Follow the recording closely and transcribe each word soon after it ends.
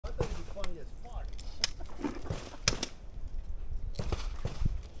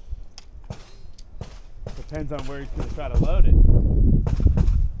Depends on where he's going to try to load it.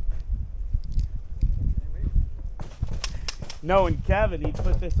 Knowing Kevin, he'd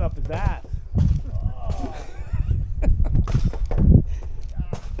put this up his ass. Oh.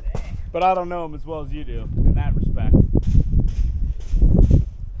 But I don't know him as well as you do in that respect.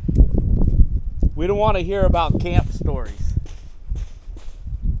 We don't want to hear about camp stories.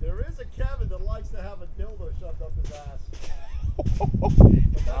 There is a Kevin that likes to have a dildo shoved up his ass.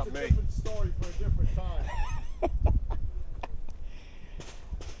 But that's a different story for a different time.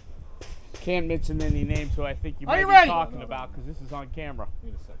 Can't mention any names who I think you might be talking about because this is on camera.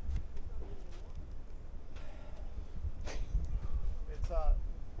 Wait a second. It's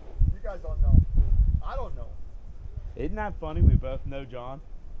you guys don't know. I don't know. Isn't that funny? We both know John.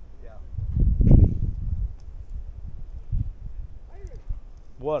 Yeah.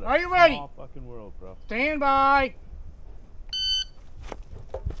 What a Are you ready? small fucking world, bro. Stand by.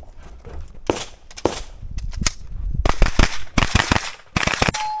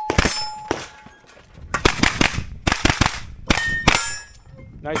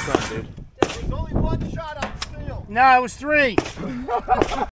 Nice run, dude. There's only one shot on steel. No, it was 3.